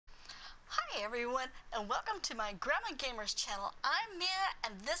Hi everyone, and welcome to my Gramma Gamers channel. I'm Mia,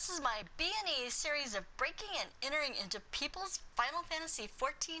 and this is my B&E series of breaking and entering into people's Final Fantasy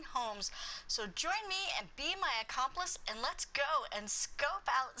XIV homes. So join me and be my accomplice, and let's go and scope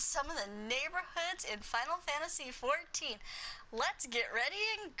out some of the neighborhoods in Final Fantasy XIV. Let's get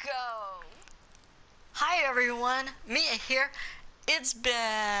ready and go! Hi everyone, Mia here. It's been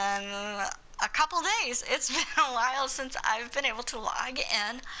a couple days. It's been a while since I've been able to log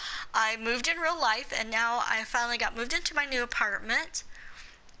in. I moved in real life, and now I finally got moved into my new apartment.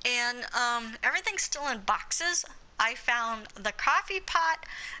 And everything's still in boxes. I found the coffee pot,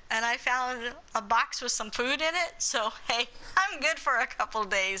 and I found a box with some food in it. So, hey, I'm good for a couple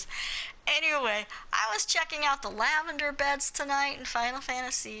days. Anyway, I was checking out the lavender beds tonight in Final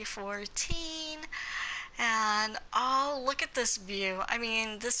Fantasy XIV. And oh, look at this view. I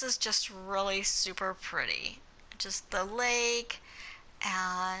mean, this is just really super pretty. Just the lake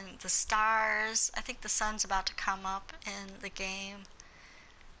and the stars. I think the sun's about to come up in the game.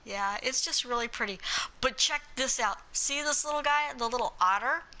 Yeah, it's just really pretty. But check this out. See this little guy, the little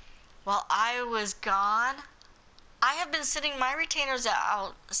otter? While I was gone, I have been sitting my retainers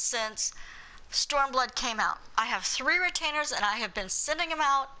out since Stormblood came out. I have 3 retainers, and I have been sending them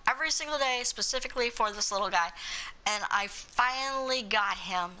out every single day specifically for this little guy. And I finally got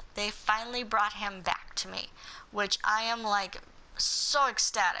him. They finally brought him back to me, which I am like so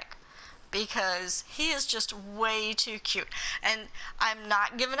ecstatic because he is just way too cute. And I'm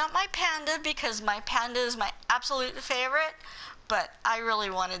not giving up my panda because my panda is my absolute favorite. But I really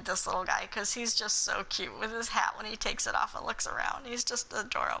wanted this little guy because he's just so cute with his hat when he takes it off and looks around. He's just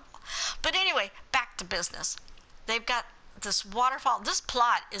adorable. But anyway, back to business. They've got this waterfall. This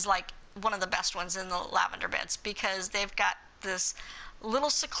plot is like one of the best ones in the lavender beds because they've got this little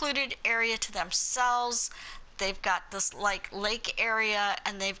secluded area to themselves. They've got this like lake area,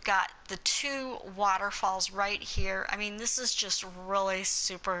 and they've got the 2 waterfalls right here. I mean, this is just really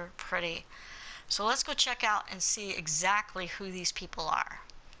super pretty. So let's go check out and see exactly who these people are.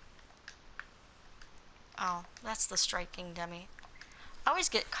 Oh, that's the striking dummy. I always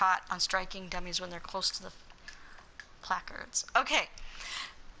get caught on striking dummies when they're close to the placards. Okay,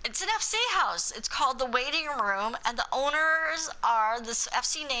 it's an FC house. It's called the Waiting Room, and the owners are, this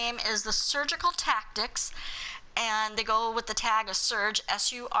FC name is the Surgical Tactics, and they go with the tag of Surge,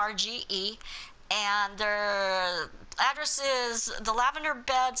 S-U-R-G-E, and their address is the Lavender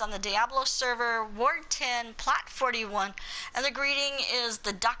Beds on the Diablo server, Ward 10, Plot 41, and the greeting is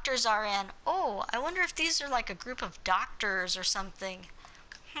the doctors are in. Oh, I wonder if these are like a group of doctors or something.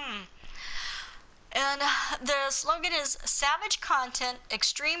 And the slogan is savage content,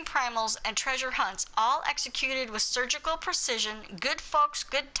 extreme primals, and treasure hunts, all executed with surgical precision. Good folks,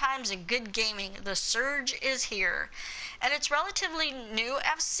 good times, and good gaming. The surge is here. And it's relatively new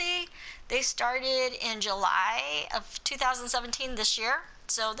FC. They started in July of 2017 this year,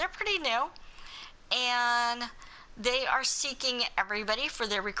 so they're pretty new. And they are seeking everybody for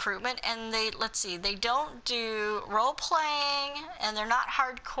their recruitment, and they don't do role-playing, and they're not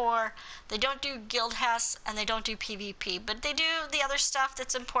hardcore. They don't do guild hests, and they don't do PvP, but they do the other stuff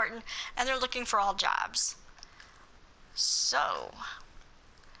that's important, and they're looking for all jobs. So,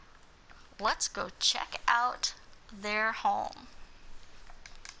 let's go check out their home.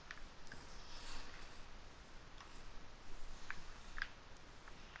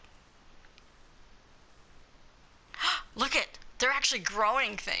 Look it, they're actually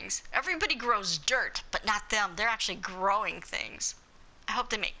growing things. Everybody grows dirt, but not them. They're actually growing things. I hope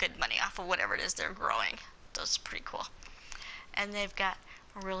they make good money off of whatever it is they're growing. That's pretty cool. And they've got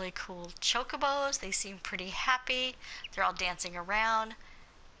really cool chocobos. They seem pretty happy. They're all dancing around.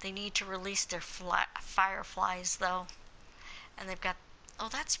 They need to release their fireflies, though. And they've got, oh,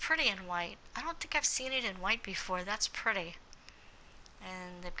 that's pretty in white. I don't think I've seen it in white before. That's pretty.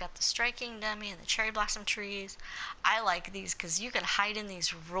 And they've got the striking dummy and the cherry blossom trees. I like these because you can hide in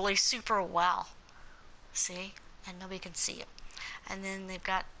these really super well. See? And nobody can see you. And then they've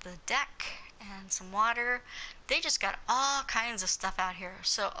got the deck and some water. They just got all kinds of stuff out here.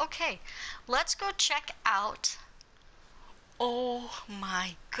 So, okay, let's go check out. Oh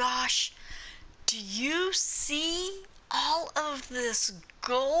my gosh. Do you see all of this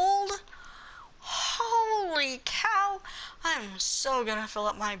gold? Holy cow! I'm so gonna fill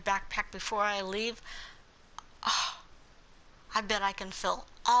up my backpack before I leave. Oh, I bet I can fill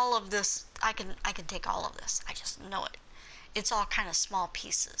all of this. I can take all of this. I just know it. It's all kind of small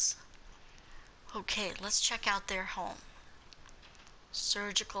pieces. Okay, let's check out their home.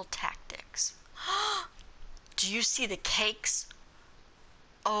 Surgical Tactics. Do you see the cakes?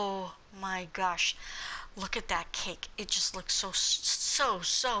 Oh my gosh. Look at that cake. It just looks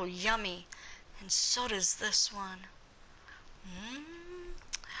so yummy. And so does this one.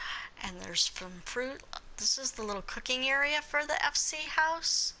 And there's some fruit. This is the little cooking area for the FC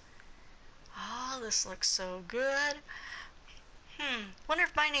house. Oh, this looks so good. Wonder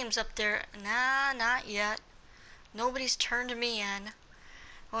if my name's up there. Nah, not yet. Nobody's turned me in.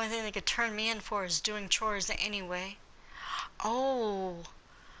 The only thing they could turn me in for is doing chores anyway. Oh,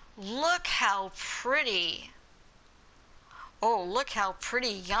 look how pretty. Oh, look how pretty.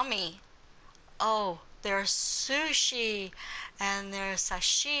 Yummy. Oh, there's sushi, and there's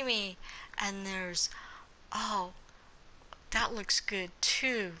sashimi, and there's, oh, that looks good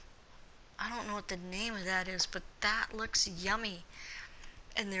too. I don't know what the name of that is, but that looks yummy.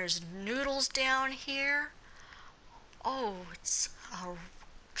 And there's noodles down here. Oh, it's a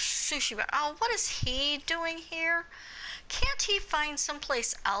sushi bar. Oh, what is he doing here? Can't he find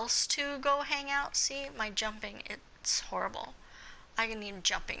someplace else to go hang out? See, my jumping, it's horrible. I need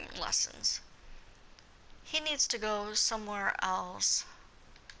jumping lessons. He needs to go somewhere else.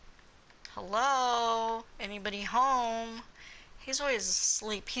 Hello? Anybody home? He's always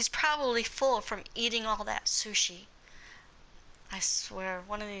asleep. He's probably full from eating all that sushi. I swear,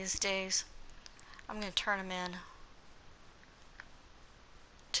 one of these days, I'm going to turn him in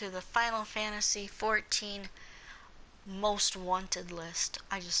to the Final Fantasy XIV most wanted list.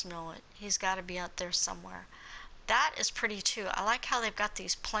 I just know it. He's got to be out there somewhere. That is pretty too. I like how they've got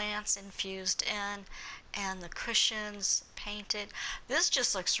these plants infused in and the cushions painted. This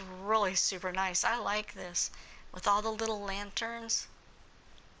just looks really super nice. I like this with all the little lanterns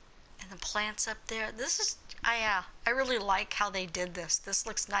and the plants up there. This is, I really like how they did this. This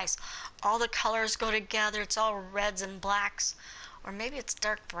looks nice. All the colors go together. It's all reds and blacks, or maybe it's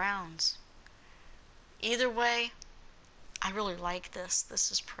dark browns. Either way, I really like this.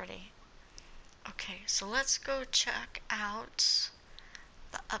 This is pretty. Okay, so let's go check out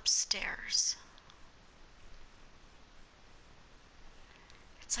the upstairs.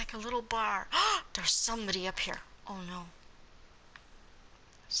 It's like a little bar. There's somebody up here. Oh no.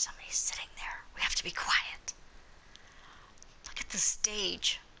 Somebody's sitting there. We have to be quiet. Look at the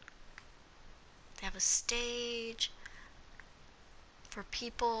stage. They have a stage for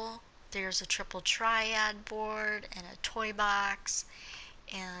people. There's a triple triad board and a toy box.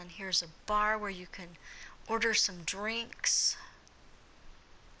 And here's a bar where you can order some drinks.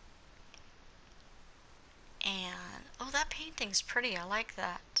 And, oh, that painting's pretty. I like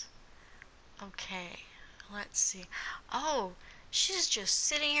that. Okay, let's see. Oh, she's just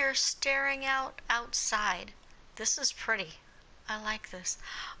sitting here staring outside. This is pretty. I like this.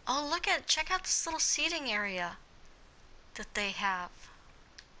 Oh, check out this little seating area that they have.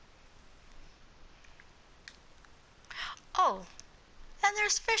 Oh, and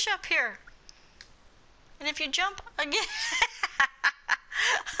there's fish up here. And if you jump again,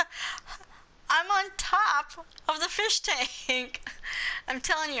 I'm on top of the fish tank. I'm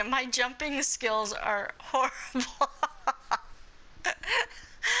telling you, my jumping skills are horrible.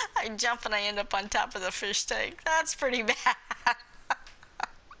 I jump and I end up on top of the fish tank. That's pretty bad.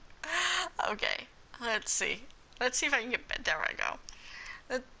 Okay, let's see. Let's see if I can get, there I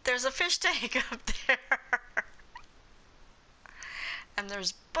go. There's a fish tank up there. And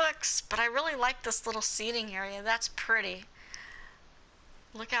there's books, but I really like this little seating area. That's pretty.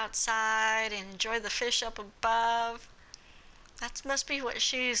 Look outside and enjoy the fish up above. That must be what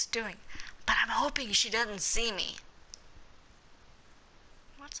she's doing. But I'm hoping she doesn't see me.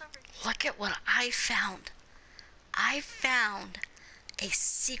 What's over here? Look at what I found. I found a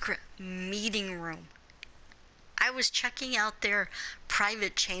secret meeting room. I was checking out their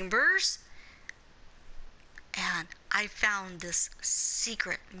private chambers, and I found this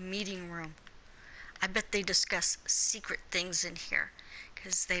secret meeting room. I bet they discuss secret things in here,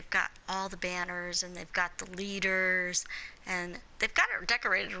 because they've got all the banners and they've got the leaders and they've got it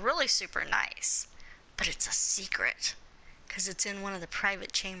decorated really super nice. But it's a secret because it's in one of the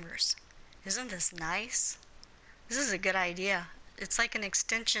private chambers. Isn't this nice? This is a good idea. It's like an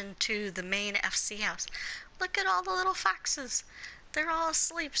extension to the main FC house. Look at all the little foxes. They're all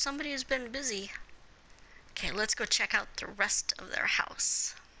asleep. Somebody has been busy. Okay, let's go check out the rest of their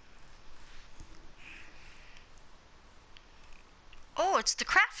house. Oh, it's the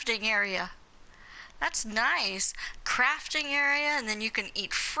crafting area. That's nice. Crafting area, and then you can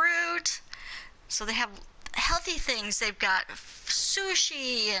eat fruit. So they have healthy things. They've got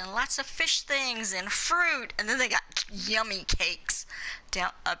sushi and lots of fish things and fruit, and then they got yummy cakes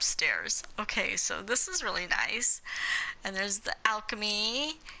down upstairs. Okay, so this is really nice. And there's the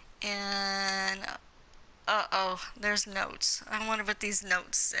alchemy, and uh-oh, there's notes. I wonder what these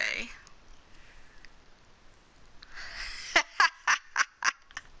notes say.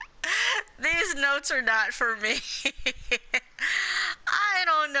 These notes are not for me. I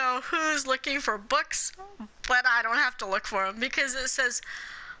don't know who's looking for books, but I don't have to look for them because it says,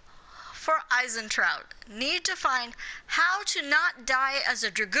 for Eisentraut, need to find how to not die as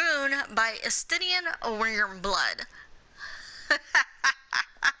a dragoon by Estidian Wormblood.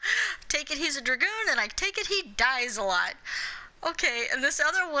 Take it he's a dragoon, and I take it he dies a lot. Okay, and this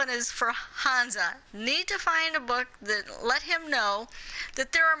other one is for Hansa. Need to find a book that let him know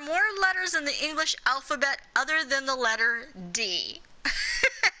that there are more letters in the English alphabet other than the letter D.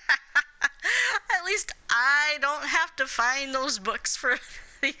 At least I don't have to find those books for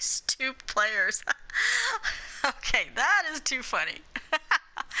these two players. Okay, that is too funny.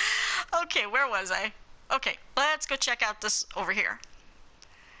 Okay, where was I? Okay, let's go check out this over here.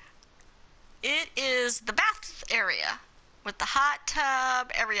 It is the bath area with the hot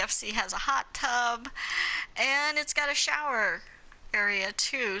tub. Every FC has a hot tub, and it's got a shower area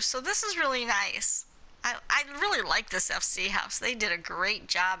too. So this is really nice. I really like this FC house. They did a great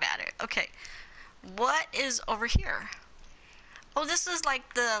job at it. Okay, what is over here? Oh, this is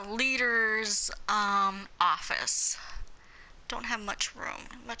like the leader's office. Don't have much room,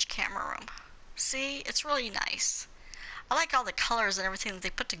 much camera room. See, it's really nice. I like all the colors and everything that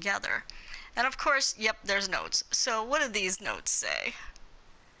they put together. And of course, yep, there's notes. So what do these notes say?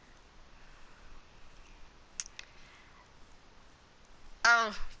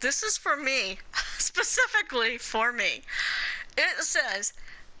 Oh, this is for me, specifically for me. It says,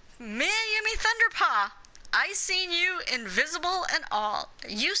 Meayumi Thunderpaw, I seen you invisible and all.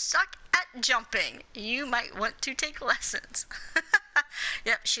 You suck at jumping. You might want to take lessons.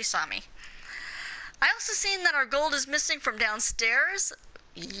 Yep, she saw me. I also seen that our gold is missing from downstairs.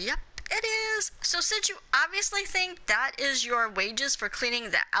 Yep, it is. So since you obviously think that is your wages for cleaning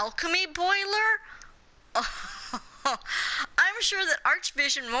the alchemy boiler, I'm sure that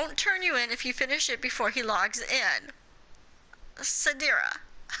Archvision won't turn you in if you finish it before he logs in. Sadira.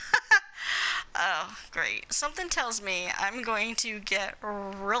 Oh, great. Something tells me I'm going to get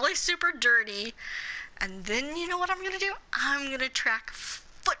really super dirty, and then you know what I'm going to do? I'm going to track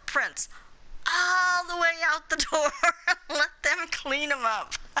footprints all the way out the door and let them clean them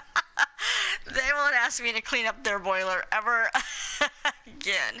up. They won't ask me to clean up their boiler ever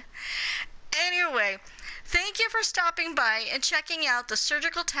again. Anyway, thank you for stopping by and checking out the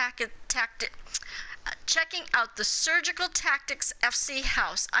Surgical Tactics FC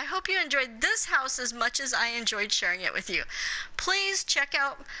house. I hope you enjoyed this house as much as I enjoyed sharing it with you. Please check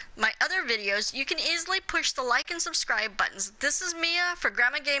out my other videos. You can easily push the like and subscribe buttons. This is Mia for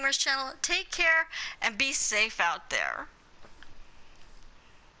Gramma Gamers channel. Take care and be safe out there.